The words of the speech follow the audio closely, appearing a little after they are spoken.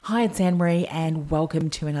Hi, it's Anne-Marie and welcome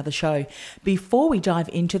to another show. Before we dive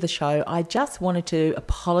into the show, I just wanted to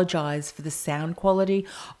apologise for the sound quality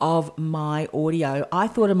of my audio. I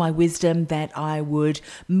thought in my wisdom that I would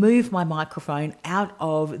move my microphone out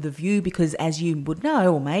of the view because, as you would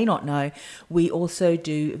know or may not know, we also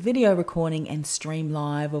do video recording and stream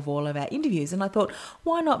live of all of our interviews. And I thought,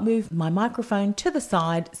 why not move my microphone to the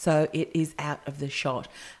side so it is out of the shot?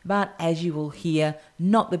 But as you will hear,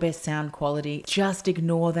 not the best sound quality. Just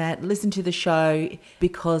ignore that. Listen to the show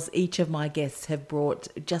because each of my guests have brought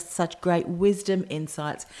just such great wisdom,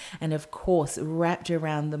 insights, and of course, wrapped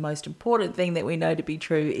around the most important thing that we know to be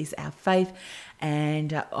true is our faith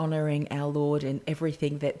and honoring our Lord in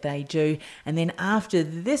everything that they do. And then after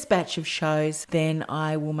this batch of shows, then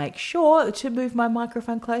I will make sure to move my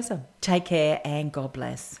microphone closer. Take care and God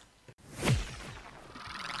bless.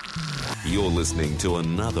 You're listening to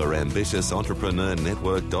another Ambitious Entrepreneur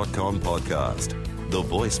Network.com podcast, the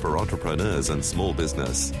voice for entrepreneurs and small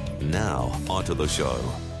business. Now, onto the show.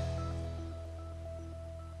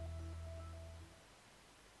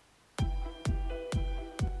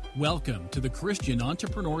 Welcome to the Christian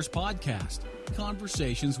Entrepreneurs Podcast,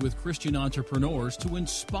 conversations with Christian entrepreneurs to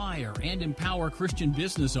inspire and empower Christian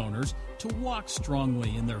business owners to walk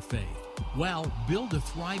strongly in their faith, while build a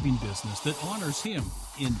thriving business that honors Him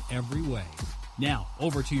in every way. Now,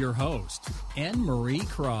 over to your host, Anne-Marie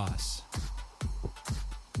Cross.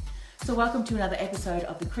 So welcome to another episode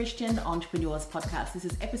of the Christian Entrepreneurs Podcast. This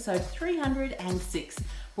is episode 306,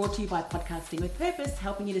 brought to you by Podcasting with Purpose,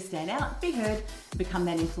 helping you to stand out, be heard, and become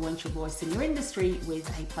that influential voice in your industry with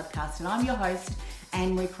a podcast. And I'm your host,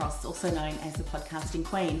 Anne-Marie Cross, also known as the Podcasting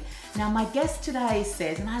Queen. Now, my guest today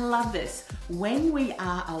says, and I love this, when we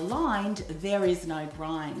are aligned, there is no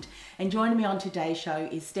grind. And joining me on today's show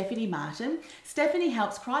is Stephanie Martin. Stephanie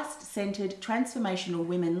helps Christ-centered transformational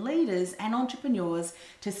women leaders and entrepreneurs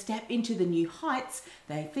to step into the new heights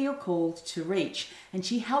they feel called to reach. And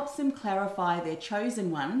she helps them clarify their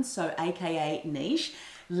chosen one, so AKA niche,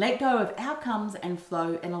 let go of outcomes and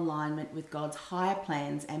flow in alignment with God's higher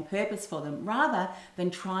plans and purpose for them, rather than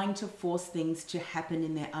trying to force things to happen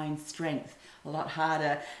in their own strength. A lot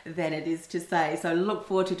harder than it is to say. So look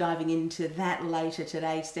forward to diving into that later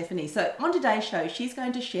today, Stephanie. So on today's show, she's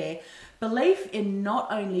going to share belief in not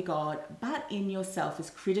only God, but in yourself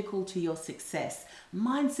is critical to your success.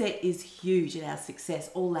 Mindset is huge in our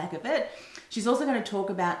success, or lack of it. She's also going to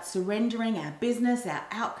talk about surrendering our business, our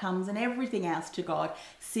outcomes, and everything else to God,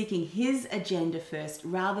 seeking His agenda first,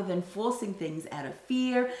 rather than forcing things out of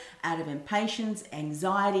fear, out of impatience,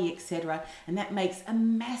 anxiety, etc. And that makes a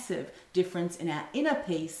massive difference in our inner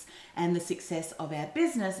peace and the success of our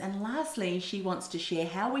business. And lastly, she wants to share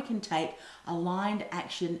how we can take aligned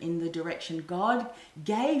action in the direction God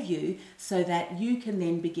gave you so that you can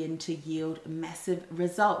then begin to yield massive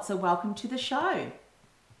results. So welcome to the show.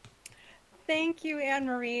 Thank you,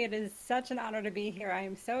 Anne-Marie. It is such an honor to be here. I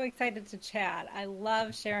am so excited to chat. I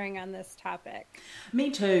love sharing on this topic. Me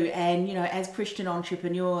too. And, you know, as Christian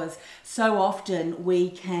entrepreneurs, so often we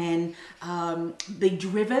can be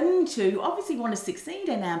driven to obviously want to succeed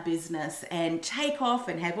in our business and take off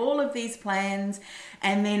and have all of these plans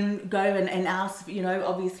and then go and ask, you know,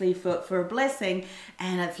 obviously for a blessing.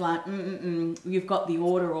 And it's like, you've got the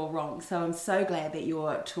order all wrong. So I'm so glad that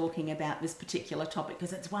you're talking about this particular topic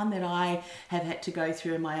because it's one that I have had to go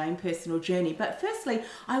through in my own personal journey. But firstly,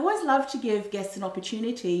 I always love to give guests an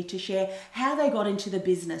opportunity to share how they got into the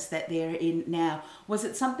business that they're in now. Was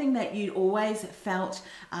it something that you'd always felt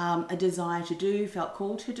a desire to do, felt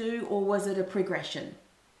called to do, or was it a progression?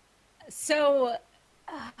 So,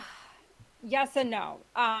 yes and no.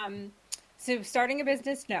 So starting a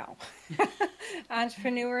business, no.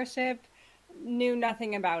 Entrepreneurship, knew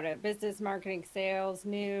nothing about it. Business, marketing, sales,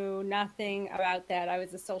 knew nothing about that. I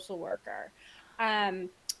was a social worker.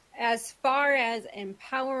 As far as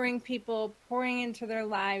empowering people, pouring into their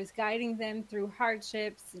lives, guiding them through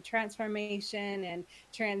hardships and transformation and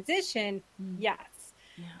transition, yes.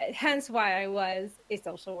 Yeah. Hence why I was a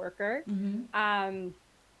social worker. Mm-hmm.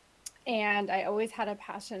 And I always had a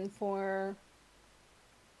passion for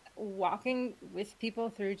walking with people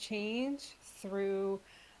through change, through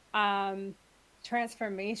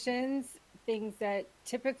transformations, things that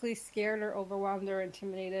typically scared or overwhelmed or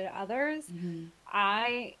intimidated others. Mm-hmm.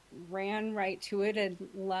 I ran right to it and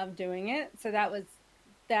loved doing it. So that was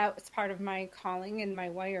part of my calling and my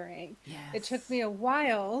wiring. Yes. It took me a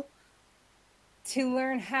while to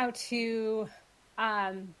learn how to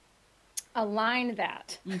align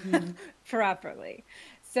that properly.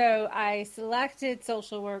 So I selected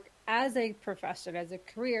social work as a profession, as a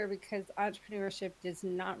career, because entrepreneurship does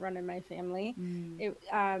not run in my family.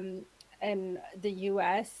 in the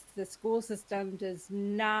US, the school system does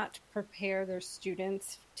not prepare their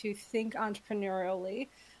students to think entrepreneurially.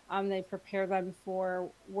 They prepare them for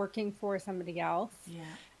working for somebody else. Yeah.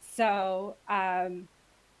 So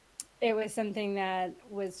it was something that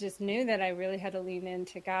was just new, that I really had to lean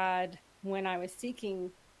into God when I was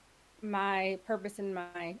seeking my purpose and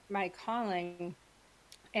my calling.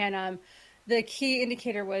 And the key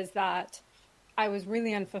indicator was that I was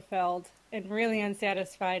really unfulfilled and really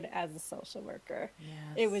unsatisfied as a social worker.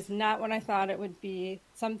 Yes. It was not what I thought it would be.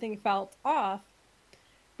 Something felt off.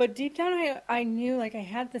 But deep down, I knew, like, I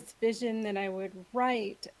had this vision that I would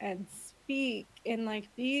write and speak and, like,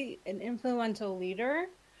 be an influential leader.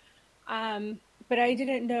 But I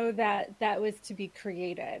didn't know that that was to be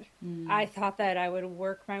created. I thought that I would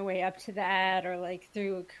work my way up to that, or like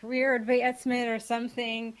through a career advancement or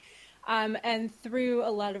something. And through a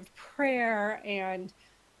lot of prayer and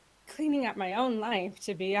cleaning up my own life,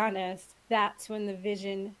 to be honest, that's when the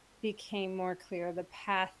vision became more clear. The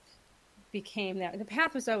path became there. The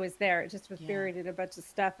path was always there. It just was buried in a bunch of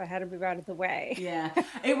stuff. I had to move out of the way. Yeah,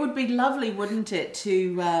 it would be lovely, wouldn't it,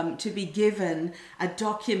 to be given a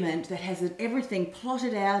document that has everything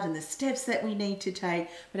plotted out and the steps that we need to take.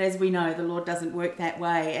 But as we know, the Lord doesn't work that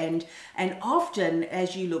way. And often,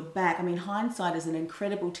 as you look back, I mean, hindsight is an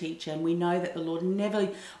incredible teacher, and we know that the Lord never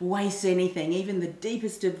wastes anything. Even the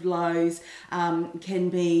deepest of lows can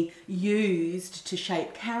be used to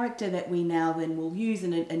shape character that we now then will use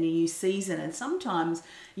in a new season. And sometimes,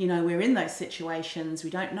 you know, we're in those situations,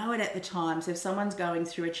 we don't know it at the time. So if someone's going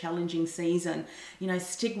through a challenging season, you know,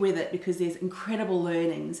 stick with it, because there's incredible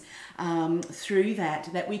learnings through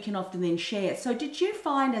that we can often then share. So did you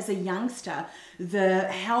find as a youngster the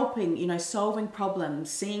helping, you know, solving problems,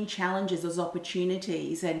 seeing challenges as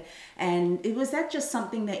opportunities, and was that just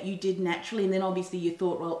something that you did naturally, and then obviously you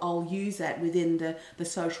thought, well, I'll use that within the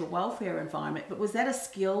social welfare environment, but was that a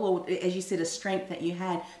skill, or as you said, a strength that you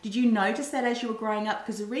had? Did you notice that as you were growing up?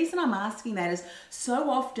 Because the reason I'm asking that is so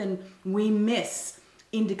often we miss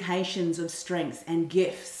indications of strengths and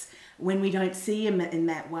gifts when we don't see them in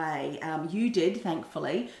that way. You did,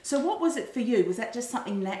 thankfully. So what was it for you? Was that just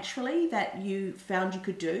something naturally that you found you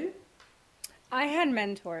could do? I had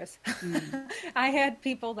mentors. I had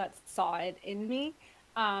people that saw it in me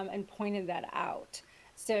and pointed that out.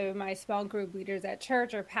 So my small group leaders at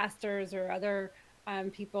church, or pastors, or other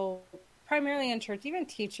people, primarily in church, even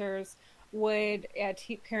teachers, would at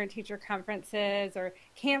parent-teacher conferences or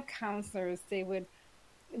camp counselors, they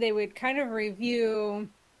would kind of review,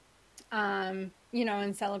 you know,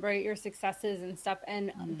 and celebrate your successes and stuff.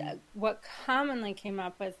 And what commonly came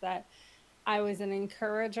up was that I was an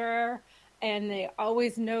encourager, and they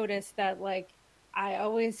always noticed that, like, I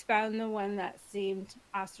always found the one that seemed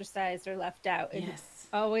ostracized or left out, and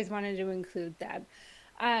always wanted to include them.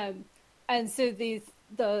 And so the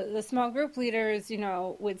small group leaders, you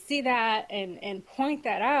know, would see that and point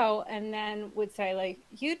that out, and then would say, like,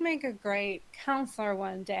 you'd make a great counselor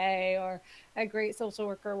one day, or a great social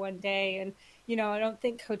worker one day. And, you know, I don't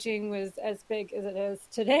think coaching was as big as it is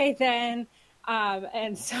today then.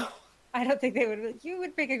 And so I don't think they would, you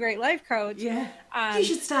would make a great life coach. Yeah. You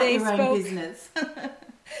should start your own business.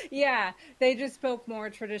 Yeah. They just spoke more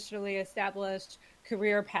traditionally established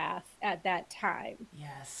career path at that time.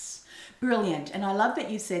 Yes. Brilliant. And I love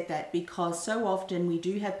that you said that, because so often we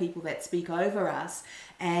do have people that speak over us,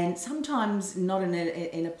 and sometimes not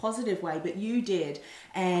in a positive way, but you did.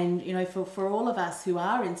 And, you know, for all of us who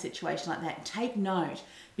are in situations like that, take note,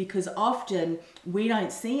 because often we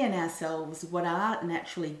don't see in ourselves what are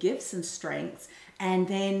naturally gifts and strengths, and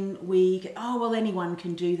then we, oh, well, anyone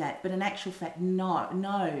can do that. But in actual fact,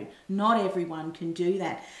 no, not everyone can do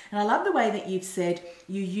that. And I love the way that you've said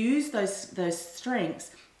you use those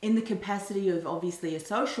strengths in the capacity of obviously a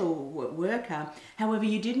social worker. However,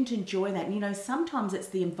 you didn't enjoy that. And, you know, sometimes it's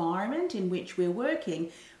the environment in which we're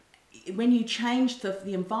working. When you change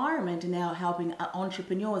the environment and now helping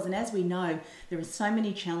entrepreneurs, and as we know, there are so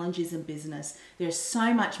many challenges in business. There's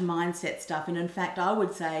so much mindset stuff. And in fact, I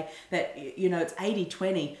would say that, you know, it's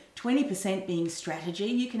 80-20, 20% being strategy.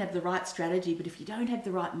 You can have the right strategy, but if you don't have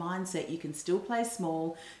the right mindset, you can still play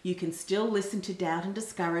small. You can still listen to doubt and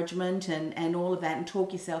discouragement and all of that, and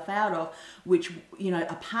talk yourself out of which, you know,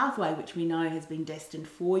 a pathway which we know has been destined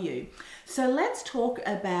for you. So let's talk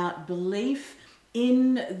about belief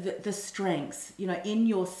in the strengths, you know, in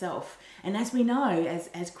yourself. And as we know,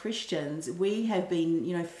 as Christians, we have been,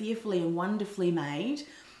 you know, fearfully and wonderfully made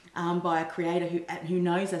by a creator who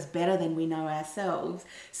knows us better than we know ourselves.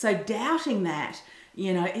 So doubting that,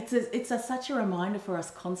 you know, it's such a reminder for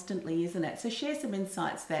us constantly, isn't it? So share some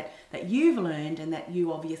insights that you've learned and that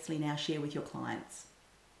you obviously now share with your clients.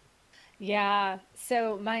 Yeah.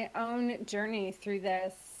 So my own journey through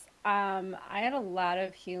this, I had a lot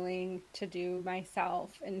of healing to do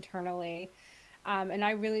myself internally. And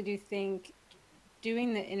I really do think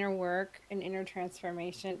doing the inner work and inner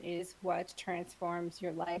transformation is what transforms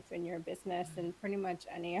your life and your business and pretty much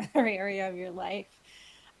any other area of your life.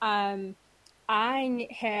 Um, I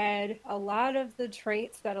had a lot of the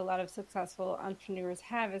traits that a lot of successful entrepreneurs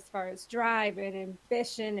have as far as drive and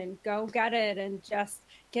ambition and go get it and just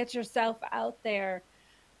get yourself out there.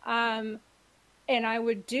 Um, and I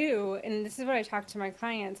would do, and this is what I talk to my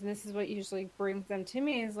clients, and this is what usually brings them to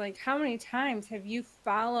me, is like, how many times have you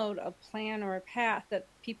followed a plan or a path that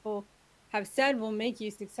people have said will make you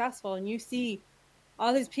successful, and you see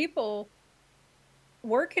all these people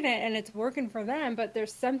working it and it's working for them, but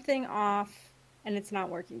there's something off and it's not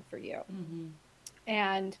working for you. Mm-hmm.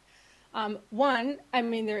 And one, I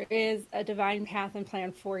mean, there is a divine path and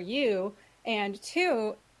plan for you. And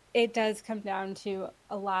two, it does come down to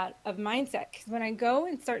a lot of mindset. Because when I go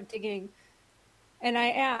and start digging, and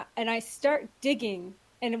I start digging,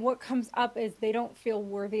 and what comes up is they don't feel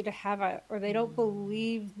worthy to have it, or they don't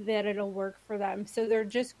believe that it'll work for them. So they're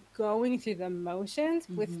just going through the motions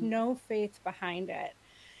with no faith behind it.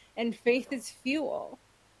 And faith is fuel.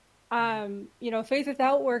 Faith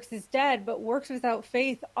without works is dead, but works without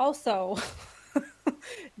faith also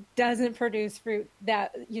doesn't produce fruit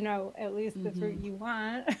that, at least the fruit you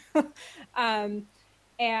want.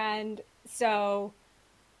 And so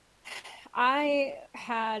I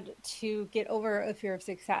had to get over a fear of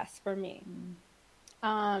success for me.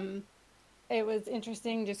 It was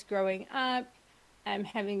interesting just growing up. I'm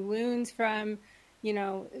having wounds from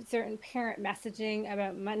certain parent messaging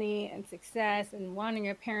about money and success and wanting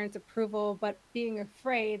a parent's approval, but being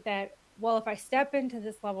afraid that, well, if I step into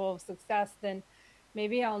this level of success, then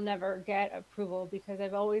maybe I'll never get approval, because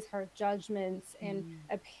I've always heard judgments and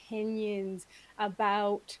opinions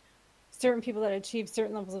about certain people that achieve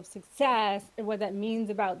certain levels of success and what that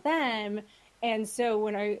means about them. And so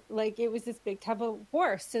when it was this big tug of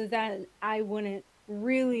war, so that I wouldn't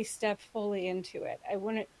really step fully into it. I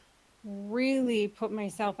wouldn't really put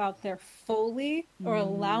myself out there fully, or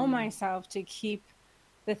allow myself to keep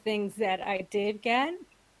the things that I did get.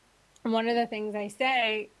 And one of the things I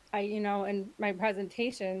say, in my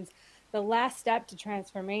presentations, the last step to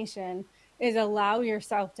transformation is allow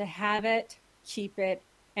yourself to have it, keep it,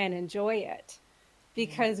 and enjoy it.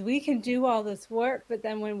 Because we can do all this work, but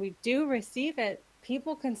then when we do receive it,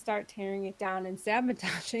 people can start tearing it down and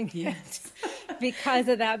sabotaging it because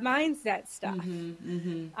of that mindset stuff.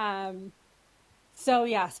 So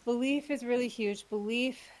yes, belief is really huge.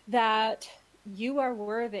 Belief that you are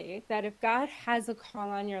worthy, that if God has a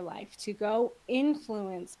call on your life to go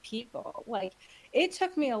influence people, like, it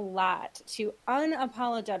took me a lot to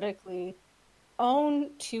unapologetically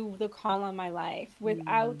own to the call on my life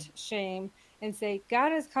without shame and say,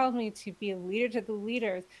 God has called me to be a leader to the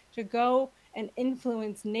leaders, to go and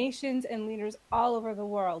influence nations and leaders all over the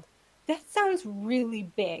world. That sounds really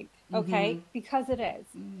big, okay? Because it is.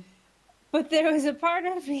 But there was a part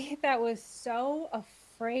of me that was so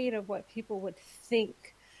afraid of what people would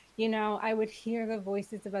think. I would hear the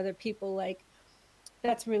voices of other people like,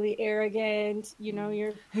 that's really arrogant,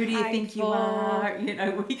 you're who do you think you are?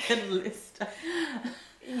 We can list.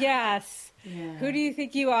 Yes. Yeah. Who do you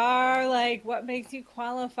think you are? Like, what makes you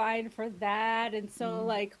qualified for that? And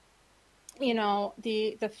so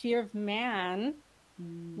the fear of man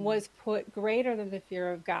was put greater than the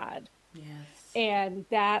fear of God. Yes. And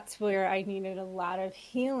that's where I needed a lot of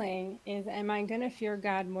healing, is, am I going to fear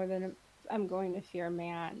God more than I'm going to fear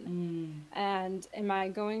man? And am I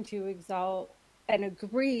going to exalt and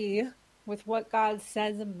agree with what God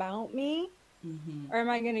says about me? Or am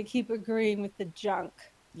I going to keep agreeing with the junk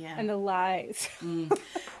and the lies?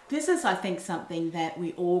 This is, I think, something that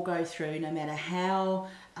we all go through, no matter how,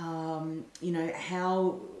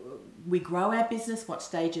 how we grow our business, what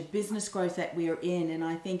stage of business growth that we're in. And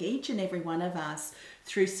I think each and every one of us,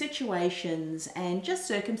 through situations and just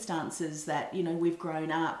circumstances that, we've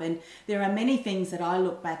grown up. And there are many things that I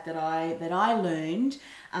look back that I learned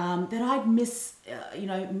that I'd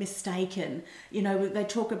mistaken. They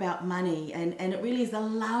talk about money, and it really is the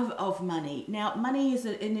love of money. Now, money is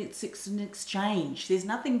it's an exchange. There's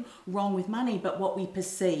nothing wrong with money, but what we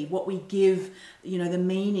perceive, what we give, the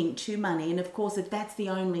meaning to money. And of course, if that's the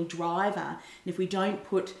only driver, and if we don't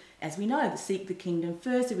put, as we know, seek the kingdom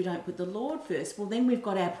first, if we don't put the Lord first, well, then we've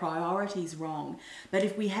got our priorities wrong. But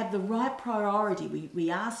if we have the right priority, we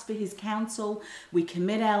ask for his counsel, we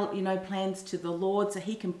commit our, plans to the Lord so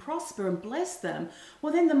he can prosper and bless them,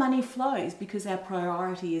 well, then the money flows because our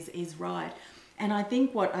priority is right. And I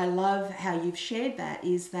think what I love how you've shared that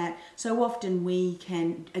is that so often we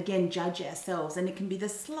can, again, judge ourselves, and it can be the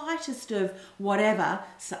slightest of whatever,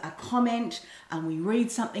 so a comment, and we read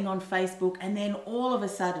something on Facebook, and then all of a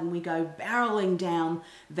sudden we go barreling down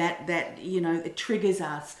that it triggers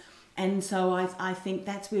us. And so I think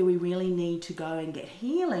that's where we really need to go and get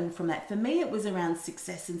healing from that. For me, it was around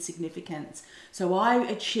success and significance. So I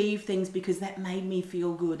achieved things because that made me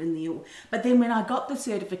feel good. But then when I got the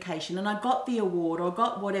certification and I got the award or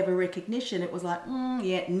got whatever recognition, it was like,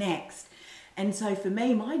 next. And so for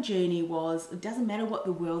me, my journey was, it doesn't matter what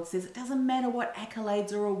the world says, it doesn't matter what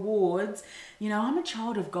accolades or awards, I'm a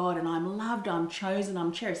child of God and I'm loved, I'm chosen,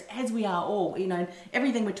 I'm cherished, as we are all,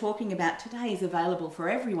 everything we're talking about today is available for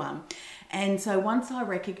everyone. And so once I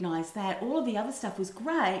recognized that, all of the other stuff was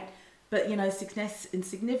great, but, success and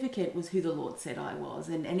significant was who the Lord said I was,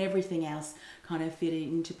 and everything else kind of fit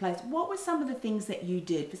into place. What were some of the things that you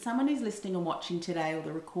did for someone who's listening and watching today or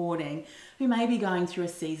the recording who may be going through a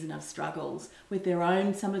season of struggles with their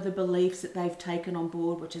own, some of the beliefs that they've taken on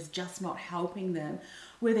board, which is just not helping them?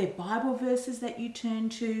 Were there Bible verses that you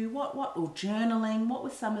turned to? Or journaling? What were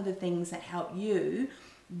some of the things that helped you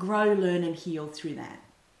grow, learn, and heal through that?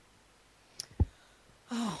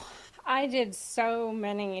 Oh, I did so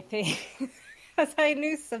many things because I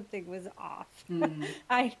knew something was off.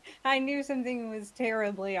 I knew something was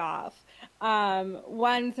terribly off.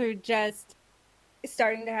 One, through just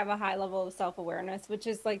starting to have a high level of self-awareness, which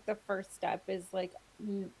is like the first step, is like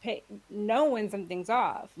know when something's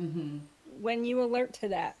off. Mm-hmm. When you alert to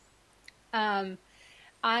that. I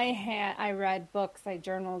read books, I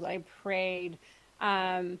journaled, I prayed.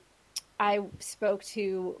 I spoke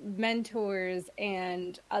to mentors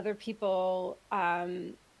and other people that,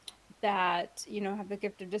 have the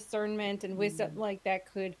gift of discernment and wisdom, like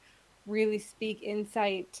that could really speak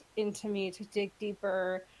insight into me to dig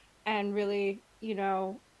deeper and really,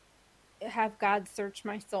 have God search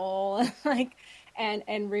my soul,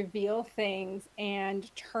 and reveal things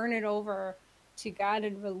and turn it over to God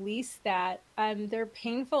and release that. They're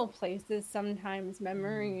painful places. Sometimes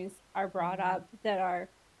memories are brought up that are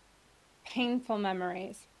painful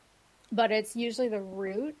memories, but it's usually the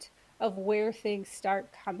root of where things start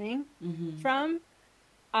coming from.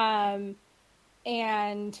 And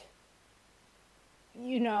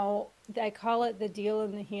I call it the deal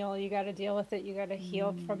and the heal. You got to deal with it. You got to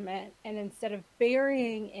heal from it. And instead of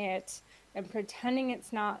burying it and pretending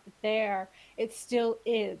it's not there, it still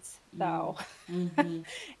is, though.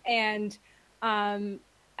 And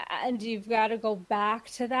you've got to go back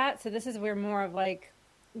to that. So this is where more of like,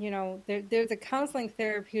 there's a counseling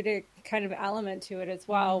therapeutic kind of element to it as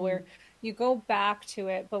well, where you go back to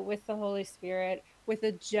it, but with the Holy Spirit, with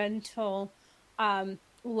a gentle,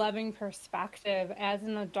 loving perspective as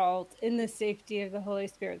an adult in the safety of the Holy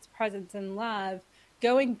Spirit's presence and love,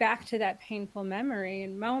 going back to that painful memory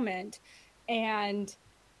and moment and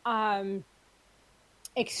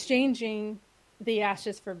exchanging the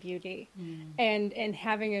ashes for beauty and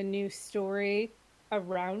having a new story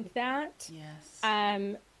around that. Yes.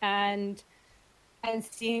 And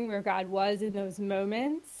seeing where God was in those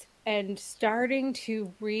moments and starting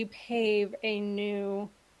to repave a new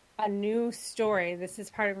story. This is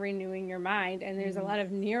part of renewing your mind. And there's a lot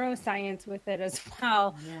of neuroscience with it as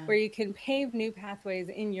well, where you can pave new pathways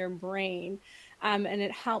in your brain. And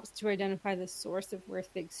it helps to identify the source of where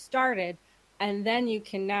things started. And then you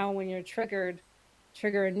can now, when you're trigger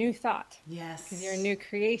a new thought. Yes. Because you're a new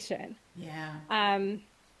creation. Yeah.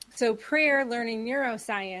 So prayer, learning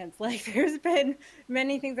neuroscience, like there's been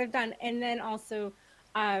many things I've done. And then also,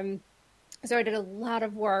 so I did a lot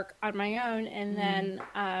of work on my own. And then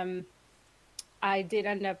I did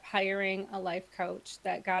end up hiring a life coach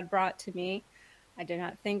that God brought to me. I did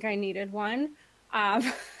not think I needed one.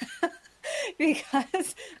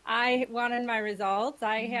 Because I wanted my results.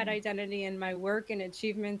 I had identity in my work and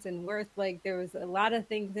achievements and worth. Like there was a lot of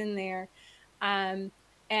things in there.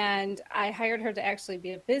 And I hired her to actually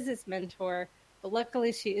be a business mentor. But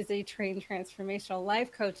luckily she is a trained transformational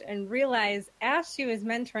life coach, and realized as she was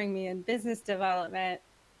mentoring me in business development,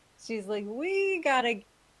 she's like, we gotta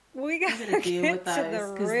deal with those, to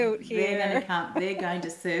the root here. They're going to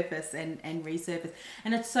surface and resurface.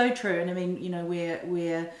 And it's so true. And I mean,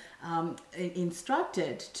 we're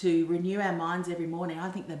instructed to renew our minds every morning. I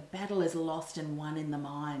think the battle is lost and won in the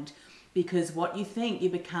mind, because what you think you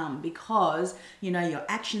become, because your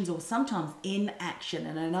actions, or sometimes inaction.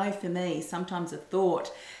 And I know for me, sometimes a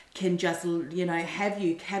thought can just, have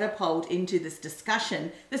you catapult into this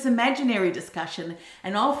discussion, this imaginary discussion.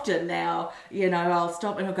 And often now, I'll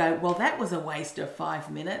stop and I'll go, well, that was a waste of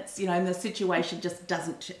 5 minutes, and the situation just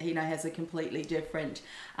doesn't, has a completely different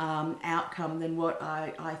outcome than what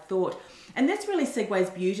I thought. And this really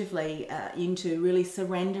segues beautifully into really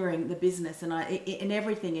surrendering the business and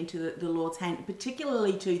everything into the Lord's hand,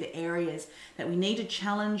 particularly to the areas that we need to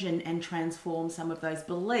challenge and transform some of those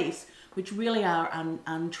beliefs which really are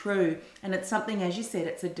untrue. And it's something, as you said,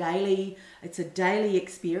 it's a daily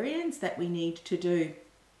experience that we need to do.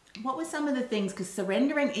 What were some of the things, because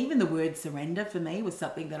surrendering, even the word surrender for me was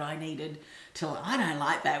something that I needed to, I don't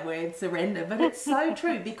like that word surrender, but it's so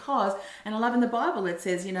true because, and I love in the Bible, it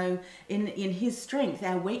says, in his strength,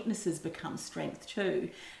 our weaknesses become strength too.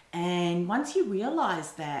 And once you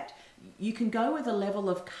realize that, you can go with a level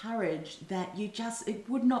of courage that it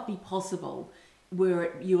would not be possible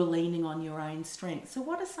where you were leaning on your own strength. So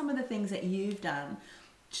what are some of the things that you've done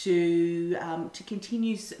to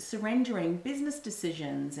continue surrendering business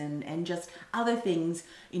decisions and just other things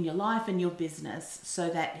in your life and your business so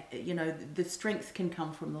that, the strength can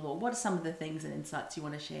come from the Lord? What are some of the things and insights you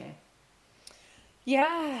want to share?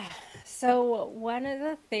 Yeah. So one of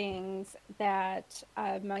the things that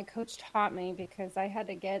my coach taught me, because I had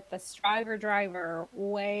to get the striver-driver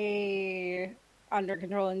way under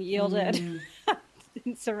control and yielded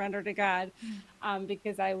and surrender to God,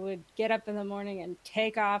 because I would get up in the morning and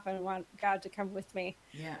take off and want God to come with me.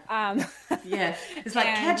 Yeah. Yeah. It's like,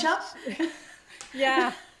 catch up.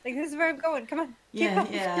 Yeah. Like, this is where I'm going. Come on. Yeah.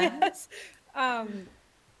 Yeah. Yes.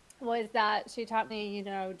 Was that she taught me,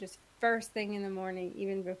 just first thing in the morning,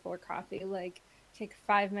 even before coffee, like take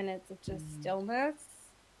 5 minutes of just stillness.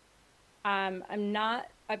 I'm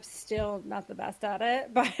still not the best at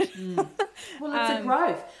it, but well, it's a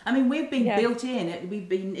growth. I mean, we've been built in.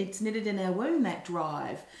 It's knitted in our womb, that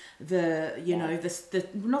drive. The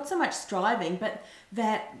not so much striving, but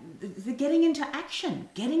that the getting into action,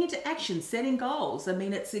 setting goals. I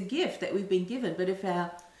mean, it's a gift that we've been given. But if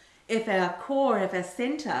our core, if our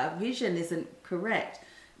center vision isn't correct,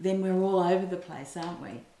 then we're all over the place, aren't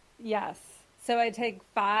we? Yes. So I take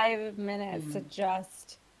 5 minutes to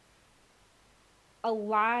just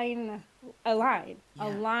align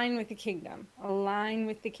with the kingdom, align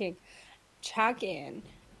with the king, check in.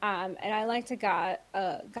 And I like to got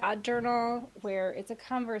a God journal where it's a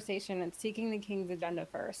conversation and seeking the king's agenda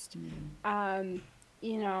first.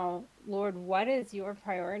 Lord, what is your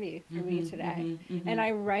priority for me today? And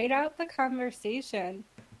I write out the conversation.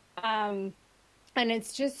 And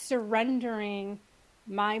it's just surrendering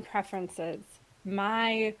my preferences,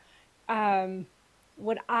 my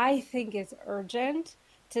what I think is urgent,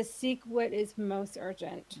 to seek what is most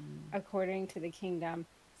urgent according to the kingdom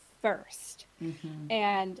first.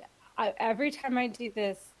 And every time I do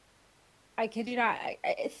this, I kid you not,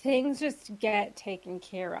 things just get taken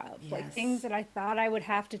care of. Yes. Like things that I thought I would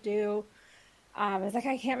have to do. It's like,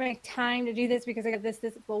 I can't make time to do this because I got this.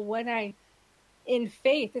 But when in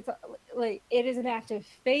faith, it's like, it is an act of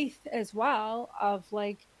faith as well, of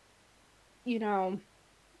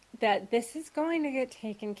that this is going to get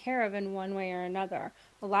taken care of in one way or another.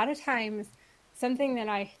 A lot of times, something that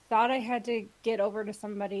I thought I had to get over to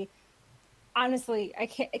somebody, honestly,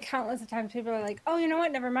 countless of times people are like, oh, you know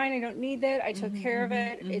what? Never mind. I don't need that. I took care of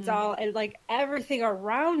it. It's all, and like everything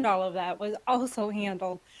around all of that was also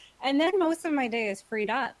handled. And then most of my day is freed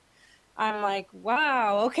up. I'm like,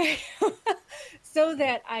 wow, okay. So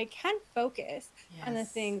that I can focus on the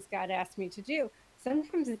things God asked me to do.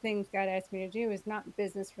 Sometimes the things God asked me to do is not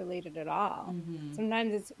business related at all.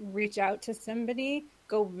 Sometimes it's reach out to somebody,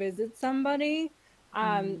 go visit somebody,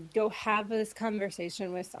 go have this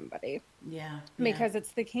conversation with somebody. Because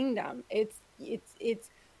it's the kingdom. It's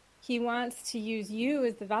he wants to use you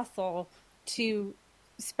as the vessel to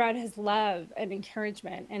spread his love and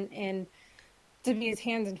encouragement and to be his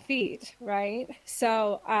hands and feet, right?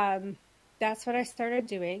 So that's what I started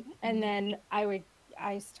doing. And then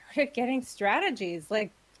I started getting strategies, like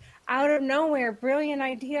out of nowhere, brilliant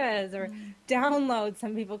ideas or downloads,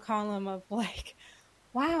 some people call them, of like,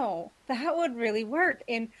 wow, that would really work.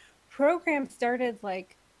 And programs started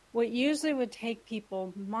like what usually would take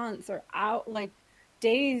people months or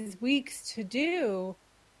days, weeks to do.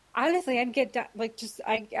 Honestly, I'd get done,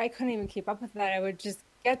 I couldn't even keep up with that. I would just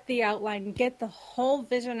get the outline, get the whole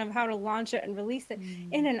vision of how to launch it and release it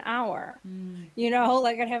in an hour.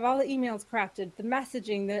 I'd have all the emails crafted, the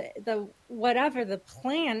messaging, the whatever, the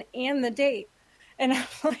plan and the date. And I'm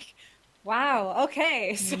like, wow,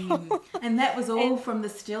 okay. So, and that was all from the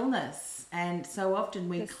stillness. And so often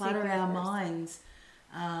we clutter our minds,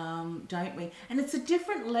 don't we? And it's a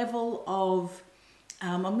different level of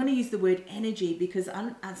I'm going to use the word energy, because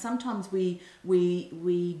sometimes we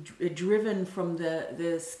are driven from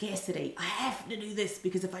the scarcity. I have to do this,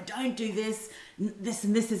 because if I don't do this, this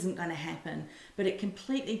and this isn't going to happen. But it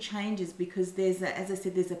completely changes, because as I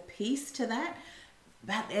said, there's a piece to that.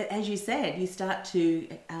 But as you said, you start to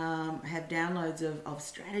have downloads of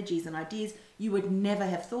strategies and ideas you would never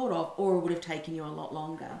have thought of, or it would have taken you a lot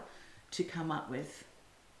longer to come up with.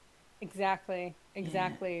 Exactly.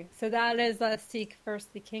 Yeah. So that is seek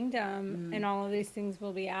first the kingdom, and all of these things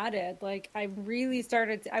will be added. Like, I really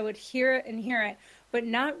I would hear it, but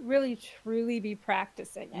not really truly be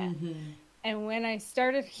practicing it. Mm-hmm. And when I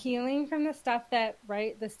started healing from the stuff that,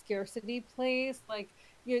 the scarcity place, like,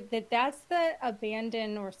 that's the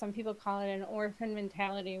abandoned, or some people call it an orphan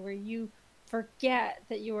mentality, where you forget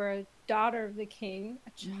that you are a daughter of the King,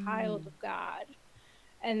 a child of God,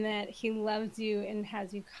 and that he loves you and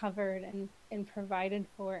has you covered and provided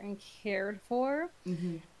for and cared for.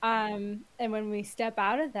 Mm-hmm. And when we step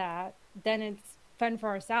out of that, then it's fun for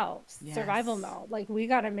ourselves. Yes. Survival mode. Like, we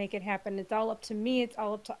got to make it happen. It's all up to me. It's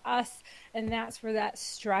all up to us. And that's where that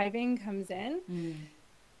striving comes in.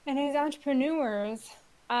 And as entrepreneurs,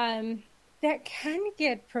 that can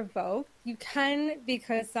get provoked. You can,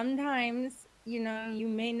 because sometimes, you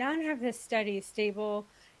may not have this steady, stable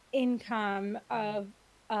income of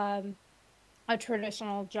a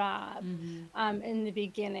traditional job in the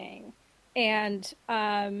beginning. And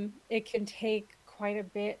it can take quite a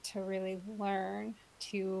bit to really learn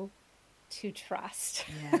to trust.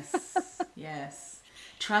 Yes.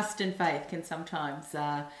 Trust and faith can sometimes,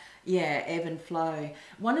 ebb and flow.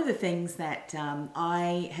 One of the things that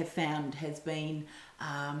I have found has been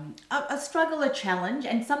a struggle, a challenge,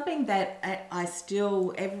 and something that I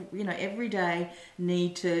still, every day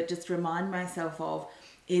need to just remind myself of,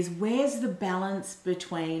 is where's the balance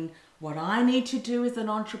between what I need to do as an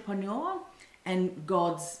entrepreneur and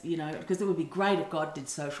God's, because it would be great if God did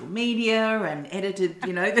social media and edited,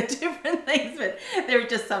 the different things, but there are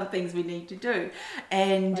just some things we need to do.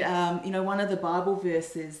 And, one of the Bible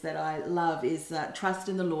verses that I love is trust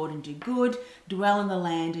in the Lord and do good, dwell in the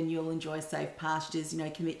land and you'll enjoy safe pastures,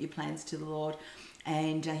 commit your plans to the Lord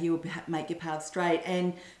and he will make your path straight.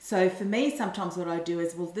 And so for me, sometimes what I do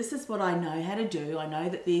is, well, this is what I know how to do. I know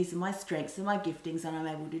that these are my strengths and my giftings and I'm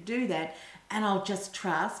able to do that. And I'll just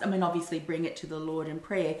trust, obviously bring it to the Lord in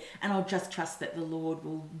prayer, and I'll just trust that the Lord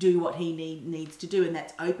will do what he needs to do. And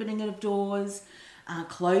that's opening of doors,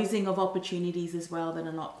 closing of opportunities as well that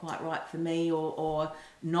are not quite right for me or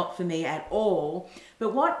not for me at all.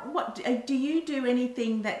 But what do you do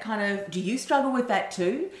anything that do you struggle with that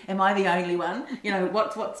too? Am I the only one?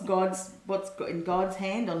 What's in God's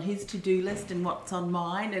hand on his to-do list and what's on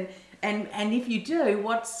mine? And if you do,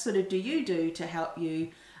 what sort of do you do to help you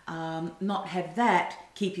not have that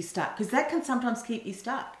keep you stuck? Because that can sometimes keep you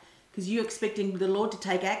stuck, because you're expecting the Lord to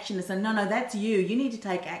take action and say, no, that's you. You need to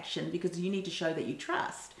take action because you need to show that you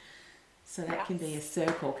trust. So that can be a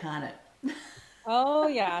circle, can't it? Oh,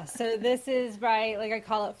 yeah. So this is right. Like, I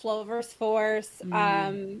call it flow versus force,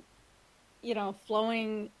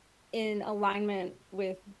 flowing in alignment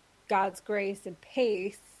with God's grace and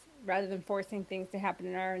pace rather than forcing things to happen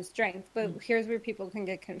in our own strength. But here's where people can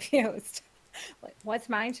get confused. Like, what's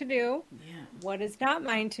mine to do? Yeah. What is not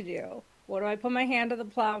mine to do? What do I put my hand to the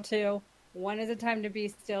plow to? When is it time to be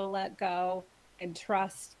still, let go, and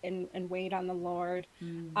trust and wait on the Lord?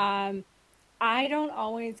 I don't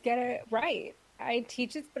always get it right. I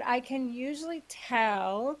teach it, but I can usually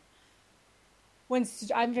tell when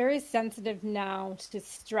I'm very sensitive now to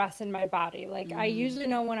stress in my body. Like, I usually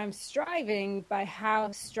know when I'm striving by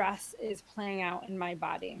how stress is playing out in my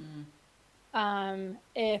body.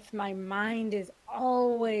 If my mind is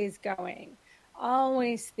always going,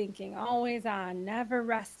 always thinking, always on, never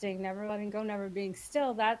resting, never letting go, never being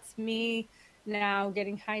still, that's me now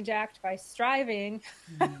getting hijacked by striving.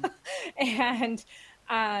 And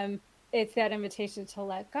it's that invitation to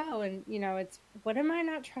let go. And, it's, what am I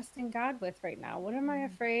not trusting God with right now? What am I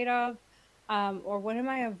afraid of? Or what am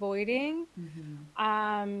I avoiding?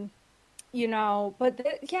 But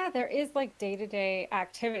there is like day-to-day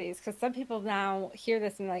activities, because some people now hear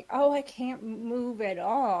this and like, oh, I can't move at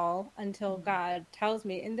all until God tells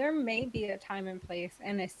me. And there may be a time and place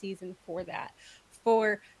and a season for that.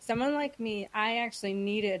 For someone like me, I actually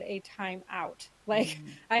needed a time out. Like,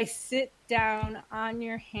 I sit down on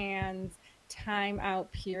your hands, time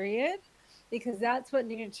out, period, because that's what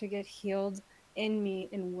needed to get healed in me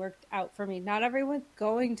and worked out for me. Not everyone's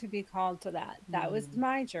going to be called to that. That was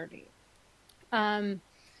my journey. And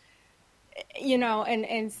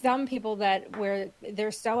some people where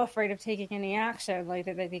they're so afraid of taking any action, like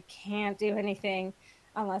that they can't do anything.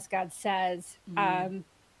 unless God says.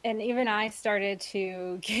 And even I started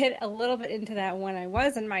to get a little bit into that when I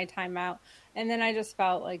was in my timeout. And then I just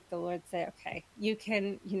felt like the Lord say, okay, you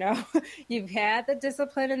can, you've had the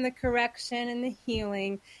discipline and the correction and the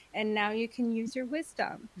healing, and now you can use your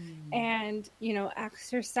wisdom and,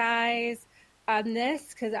 exercise on this,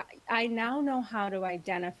 because I now know how to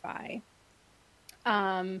identify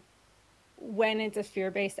when it's a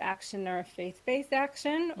fear-based action or a faith-based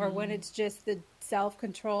action, or when it's just the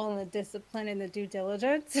self-control and the discipline and the due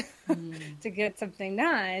diligence to get something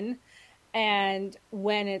done, and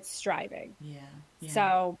when it's striving.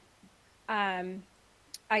 So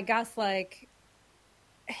I guess, like,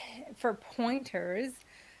 for pointers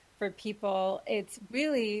for people, it's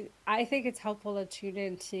really, I think it's helpful to tune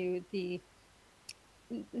into the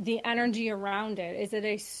energy around it. Is it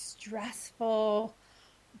a stressful,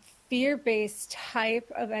 fear-based type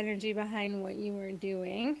of energy behind what you are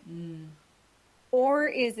doing? Or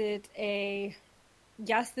is it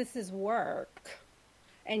yes, this is work,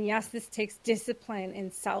 and yes, this takes discipline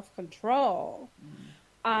and self-control,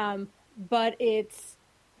 but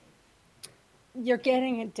you're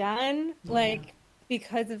getting it done, like,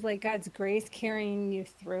 because of, like, God's grace carrying you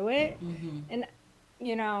through it. And,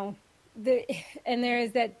 and there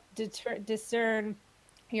is that discern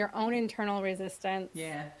your own internal resistance.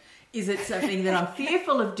 Is it something that I'm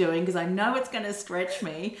fearful of doing because I know it's going to stretch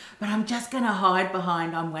me, but I'm just going to hide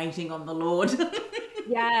behind, I'm waiting on the Lord?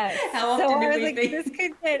 Yes. How often do we think? This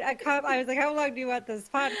could get I was like, how long do you want this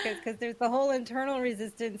podcast? Because there's the whole internal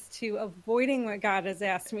resistance to avoiding what God has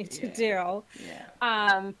asked me to do.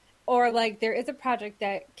 Or, like, there is a project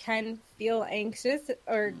that can feel anxious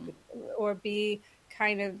or be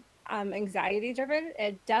kind of anxiety driven.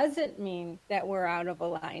 It doesn't mean that we're out of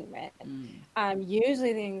alignment.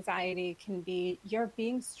 Usually the anxiety can be, you're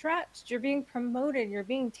being stretched, you're being promoted, you're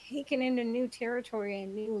being taken into new territory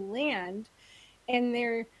and new land, and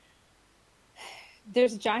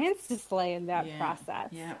there's giants to slay in that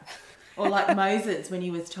process. Or like Moses, when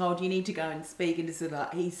he was told, you need to go and speak, and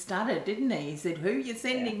he stuttered, didn't he? He said, who are you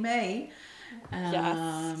sending me?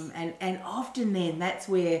 And often then that's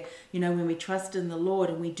where, when we trust in the Lord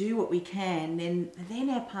and we do what we can, then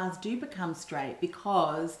our paths do become straight,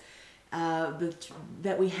 because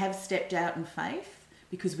that we have stepped out in faith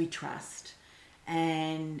because we trust.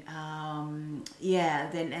 And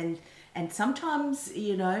and sometimes,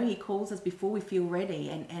 he calls us before we feel ready,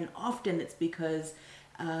 and often it's because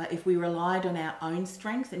if we relied on our own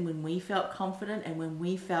strength, and when we felt confident and when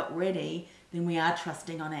we felt ready, then we are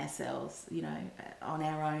trusting on ourselves, on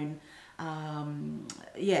our own,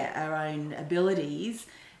 our own abilities.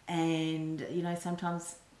 And,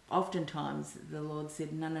 oftentimes the Lord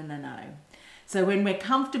said, no. So when we're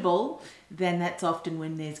comfortable, then that's often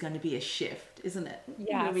when there's going to be a shift, isn't it?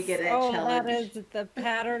 Yes. When we get that That challenge. is the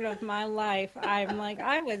pattern of my life. I'm like,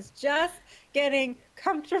 I was just getting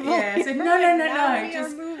comfortable. Yeah, so no. We are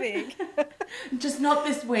moving. Just not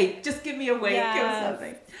this week. Just give me a week or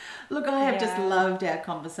something. Look, I have just loved our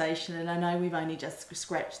conversation, and I know we've only just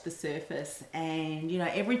scratched the surface. And,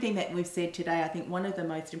 everything that we've said today, I think one of the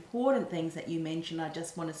most important things that you mentioned, I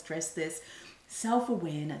just want to stress this,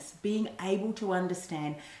 self-awareness, being able to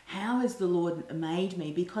understand, how has the Lord made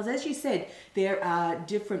me? Because as you said, there are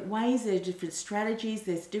different ways, there's different strategies,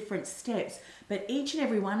 there's different steps, but each and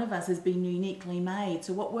every one of us has been uniquely made.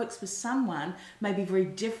 So what works for someone may be a very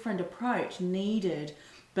different approach needed.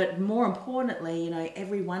 But more importantly,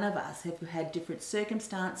 every one of us have had different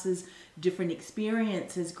circumstances, different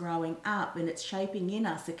experiences growing up, and it's shaping in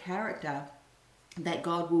us a character that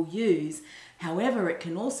God will use. However, it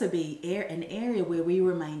can also be an area where we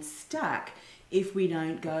remain stuck if we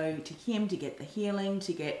don't go to Him to get the healing,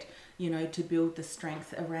 to get, to build the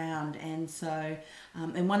strength around. And so,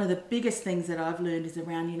 and one of the biggest things that I've learned is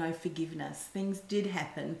around, forgiveness. Things did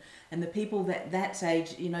happen, and the people that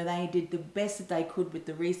stage, they did the best that they could with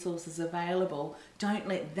the resources available. Don't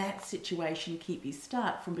let that situation keep you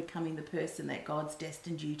stuck from becoming the person that God's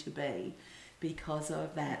destined you to be because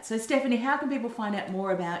of that. So Stephanie, how can people find out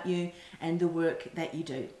more about you and the work that you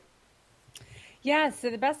do? Yeah,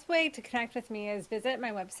 so the best way to connect with me is visit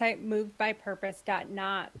my website,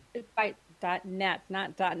 movedbypurpose.net,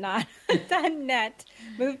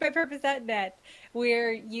 movedbypurpose.net,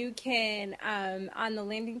 where you can, on the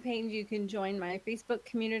landing page, you can join my Facebook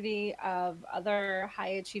community of other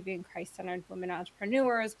high-achieving, Christ-centered women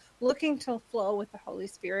entrepreneurs looking to flow with the Holy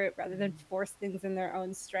Spirit rather than force things in their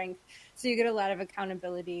own strength. So you get a lot of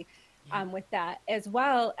accountability with that, as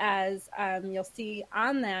well as you'll see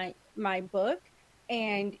on that my book.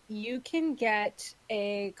 And you can get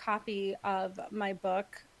a copy of my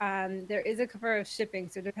book there is a cover of shipping.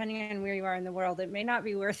 So depending on where you are in the world, it may not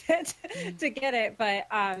be worth it to get it, but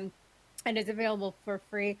and it's available for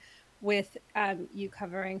free with you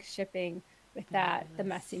covering shipping with that, the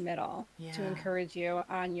messy middle, to encourage you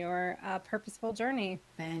on your purposeful journey.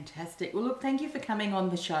 Fantastic. Well, look, thank you for coming on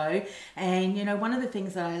the show. And, you know, one of the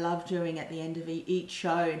things that I love doing at the end of each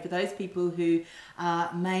show, and for those people who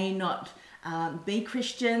may not be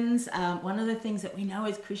Christians, one of the things that we know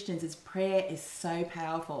as Christians is prayer is so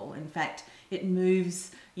powerful. In fact, it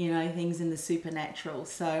moves, you know, things in the supernatural.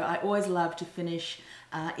 So I always love to finish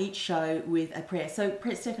each show with a prayer. So,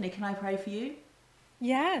 Stephanie, can I pray for you?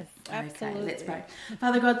 Yes, absolutely. Okay, let's pray.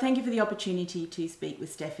 Father God, thank you for the opportunity to speak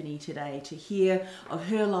with Stephanie today, to hear of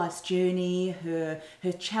her life's journey, her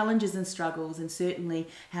challenges and struggles, and certainly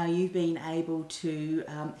how you've been able to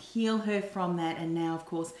heal her from that. And now, of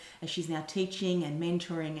course, as she's now teaching and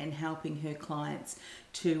mentoring and helping her clients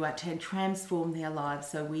to transform their lives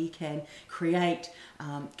so we can create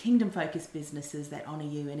kingdom-focused businesses that honour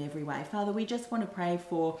you in every way. Father, we just want to pray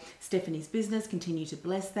for Stephanie's business, continue to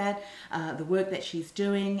bless that, the work that she's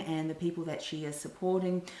doing and the people that she is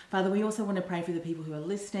supporting. Father, we also want to pray for the people who are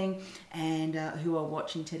listening and who are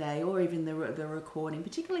watching today, or even the recording,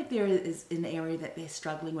 particularly if there is an area that they're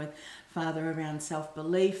struggling with, Father, around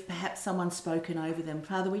self-belief, perhaps someone's spoken over them.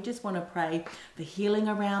 Father, we just want to pray for healing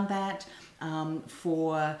around that,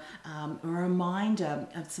 for a reminder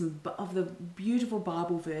of some of the beautiful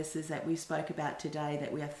Bible verses that we spoke about today,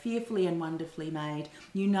 that we are fearfully and wonderfully made.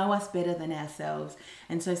 You know us better than ourselves.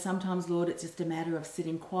 And so sometimes, Lord, it's just a matter of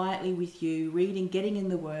sitting quietly with you, reading, getting in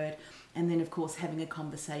the Word, and then, of course, having a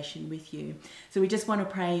conversation with you. So we just want to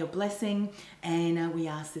pray your blessing, and we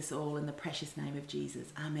ask this all in the precious name of Jesus.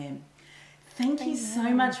 Amen. Thank you so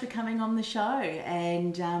much for coming on the show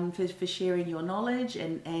and for sharing your knowledge.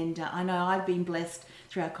 And I know I've been blessed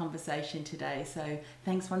through our conversation today. So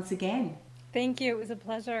thanks once again. Thank you. It was a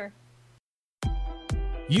pleasure.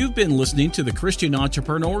 You've been listening to the Christian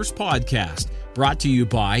Entrepreneurs Podcast, brought to you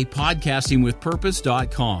by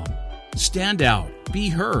podcastingwithpurpose.com. Stand out, be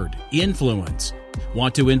heard, influence.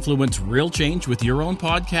 Want to influence real change with your own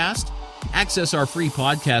podcast? Access our free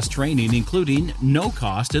podcast training, including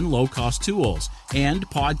no-cost and low-cost tools and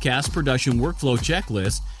podcast production workflow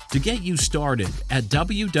checklists to get you started at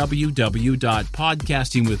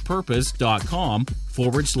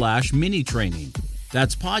www.podcastingwithpurpose.com/mini training.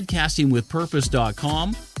 That's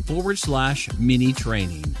podcastingwithpurpose.com/mini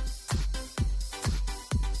training.